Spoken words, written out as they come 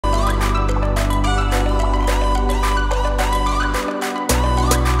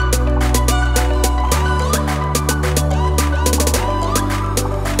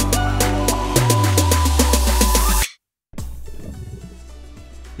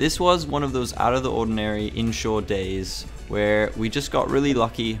This was one of those out of the ordinary inshore days where we just got really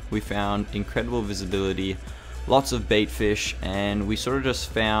lucky. We found incredible visibility, lots of bait fish, and we sort of just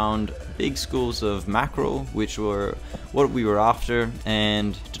found big schools of mackerel, which were what we were after.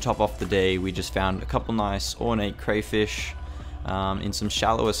 And to top off the day, we just found a couple nice ornate crayfish in some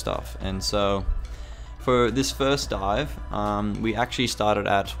shallower stuff. And so for this first dive, we actually started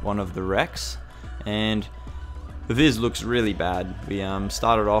at one of the wrecks, and the viz looks really bad. We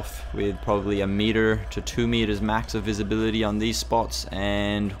started off with probably 1 meter to 2 meters max of visibility on these spots,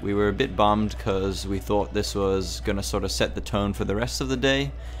 and we were a bit bummed because we thought this was going to sort of set the tone for the rest of the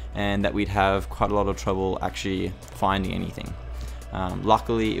day and that we'd have quite a lot of trouble actually finding anything.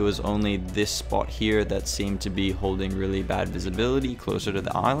 Luckily, it was only this spot here that seemed to be holding really bad visibility closer to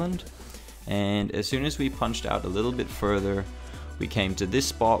the island, and as soon as we punched out a little bit further, we came to this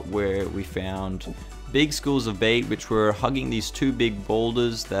spot where we found big schools of bait which were hugging these 2 big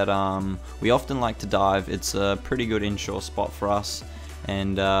boulders that we often like to dive. It's a pretty good inshore spot for us,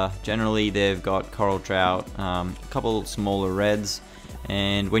 and generally they've got coral trout, a couple smaller reds,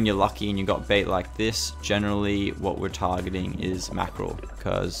 and when you're lucky and you got bait like this, generally what we're targeting is mackerel,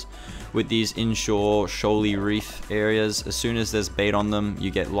 because with these inshore shoaly reef areas, as soon as there's bait on them,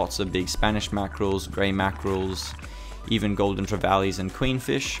 you get lots of big Spanish mackerels, grey mackerels, even golden trevallies and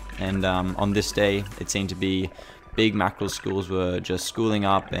queenfish. And on this day, it seemed to be big mackerel schools were just schooling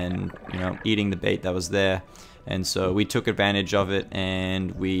up and, you know, eating the bait that was there. And so we took advantage of it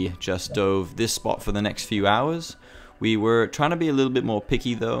and we just dove this spot for the next few hours. We were trying to be a little bit more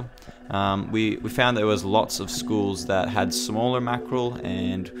picky though. We found there was lots of schools that had smaller mackerel,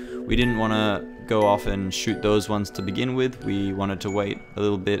 and we didn't want to go off and shoot those ones to begin with. We wanted to wait a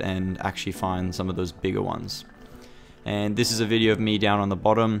little bit and actually find some of those bigger ones. And this is a video of me down on the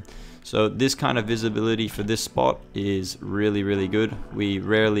bottom. So this kind of visibility for this spot is really good. We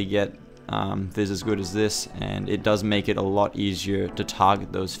rarely get viz as good as this, and it does make it a lot easier to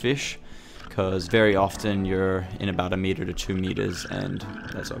target those fish, because very often you're in about 1 meter to 2 meters, and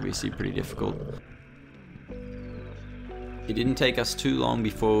that's obviously pretty difficult. It didn't take us too long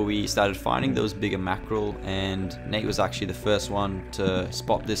before we started finding those bigger mackerel, and Nate was actually the first one to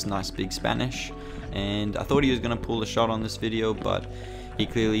spot this nice big Spanish. And I thought he was going to pull the shot on this video, but he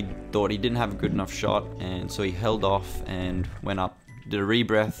clearly thought he didn't have a good enough shot, and so he held off and went up, did a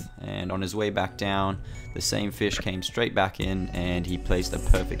rebreath, and on his way back down, the same fish came straight back in and he placed a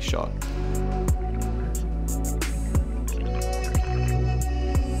perfect shot.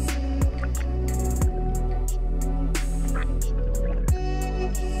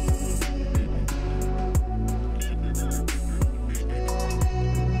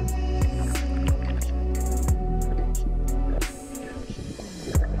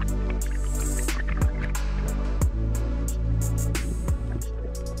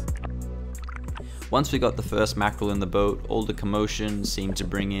 Once we got the first mackerel in the boat, all the commotion seemed to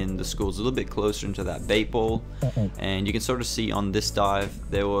bring in the schools a little bit closer into that bait bowl, and you can sort of see on this dive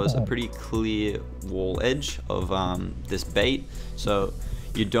there was a pretty clear wall edge of this bait, so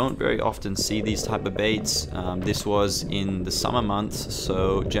you don't very often see these type of baits. This was in the summer months,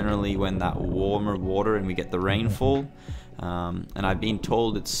 so generally when that warmer water and we get the rainfall, and I've been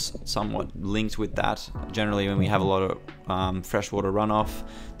told it's somewhat linked with that. Generally when we have a lot of freshwater runoff,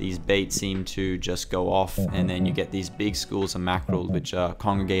 these baits seem to just go off, and then you get these big schools of mackerel which are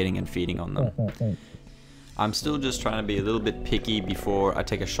congregating and feeding on them. I'm still just trying to be a little bit picky before I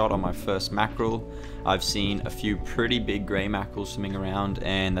take a shot on my first mackerel. I've seen a few pretty big grey mackerel swimming around,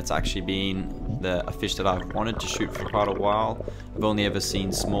 and that's actually been a fish that I've wanted to shoot for quite a while. I've only ever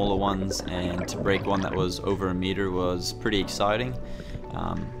seen smaller ones, and to break one that was over 1 meter was pretty exciting.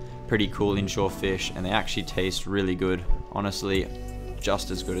 Pretty cool inshore fish, and they actually taste really good. Honestly,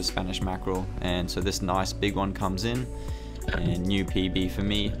 just as good as Spanish mackerel. And so this nice big one comes in, and new PB for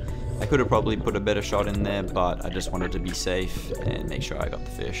me. I could have probably put a better shot in there, but I just wanted to be safe and make sure I got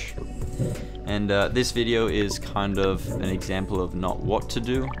the fish. And this video is kind of an example of not what to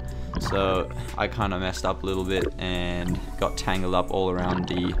do. So I kind of messed up a little bit and got tangled up all around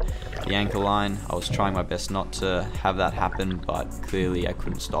the anchor line. I was trying my best not to have that happen, but clearly I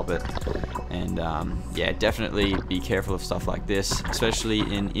couldn't stop it. And yeah, definitely be careful of stuff like this, especially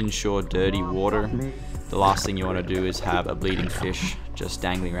in inshore dirty water. The last thing you want to do is have a bleeding fish just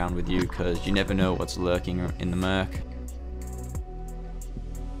dangling around with you, because you never know what's lurking in the murk.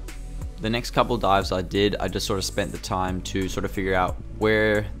 The next couple dives I did, I just sort of spent the time to sort of figure out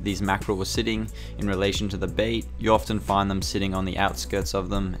where these mackerel were sitting in relation to the bait. You often find them sitting on the outskirts of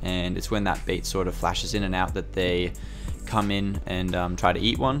them, and it's when that bait sort of flashes in and out that they come in and try to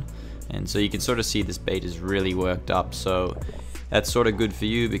eat one. And so you can sort of see this bait is really worked up. So That's sort of good for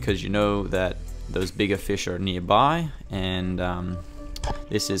you because you know that those bigger fish are nearby. And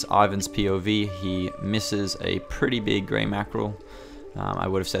this is Ivan's POV. He misses a pretty big grey mackerel. I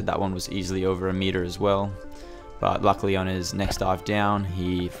would have said that one was easily over a meter as well, but luckily on his next dive down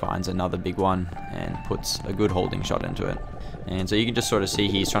he finds another big one and puts a good holding shot into it. And so you can just sort of see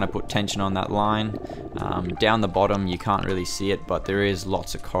he's trying to put tension on that line. Down the bottom you can't really see it, but there is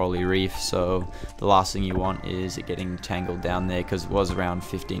lots of corally reef, so the last thing you want is it getting tangled down there, because it was around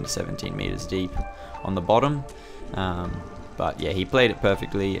 15 to 17 meters deep on the bottom. But yeah, he played it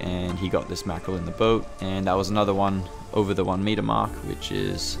perfectly and he got this mackerel in the boat, and that was another one over the 1 meter mark, which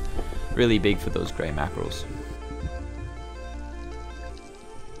is really big for those grey mackerels.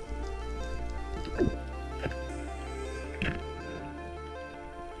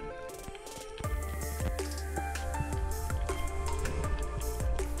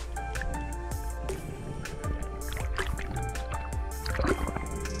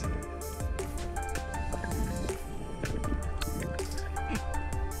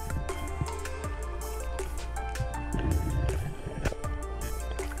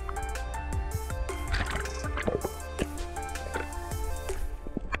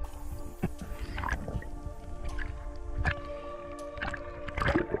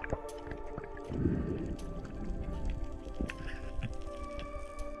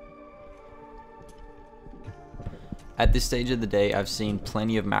 At this stage of the day, I've seen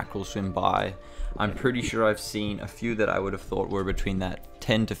plenty of mackerel swim by. I'm pretty sure I've seen a few that I would have thought were between that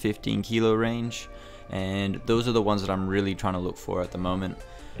 10 to 15 kilo range, and those are the ones that I'm really trying to look for at the moment.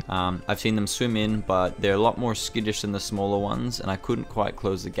 I've seen them swim in, but they're a lot more skittish than the smaller ones, and I couldn't quite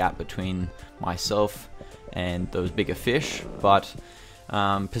close the gap between myself and those bigger fish. But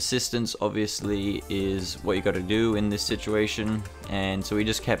persistence obviously is what you got to do in this situation, and so we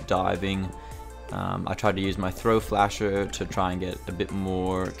just kept diving. I tried to use my throw flasher to try and get a bit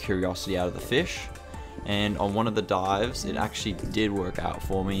more curiosity out of the fish, and on one of the dives it actually did work out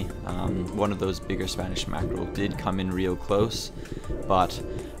for me. One of those bigger Spanish mackerel did come in real close, but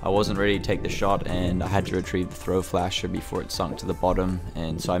I wasn't ready to take the shot and I had to retrieve the throw flasher before it sunk to the bottom,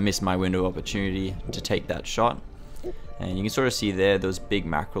 and so I missed my window of opportunity to take that shot. And you can sort of see there those big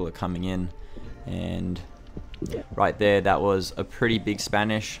mackerel are coming in, and right there, that was a pretty big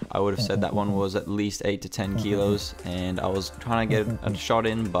Spanish. I would have said that one was at least 8 to 10 kilos, and I was trying to get a shot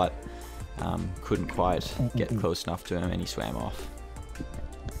in, but couldn't quite get close enough to him and he swam off.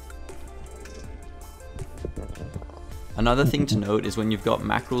 Another thing to note is when you've got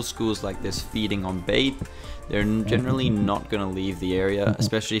mackerel schools like this feeding on bait, they're generally not going to leave the area,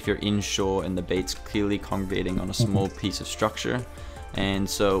 especially if you're inshore and the bait's clearly congregating on a small piece of structure. And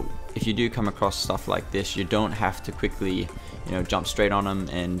so if you do come across stuff like this, you don't have to quickly, jump straight on them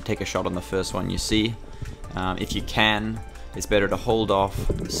and take a shot on the first one you see. If you can, it's better to hold off,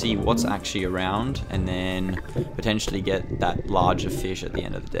 see what's actually around, and then potentially get that larger fish at the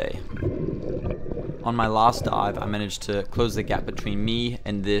end of the day. On my last dive, I managed to close the gap between me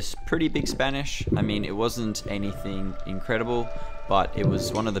and this pretty big Spanish. I mean, it wasn't anything incredible, but it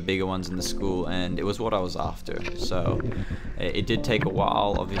was one of the bigger ones in the school, and it was what I was after. So it did take a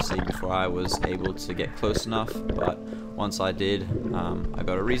while, obviously, before I was able to get close enough, but once I did, I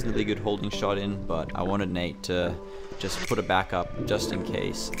got a reasonably good holding shot in, but I wanted Nate to just put it back up just in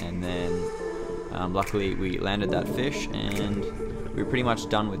case, and then luckily we landed that fish, and we were pretty much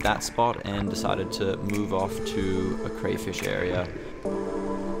done with that spot and decided to move off to a crayfish area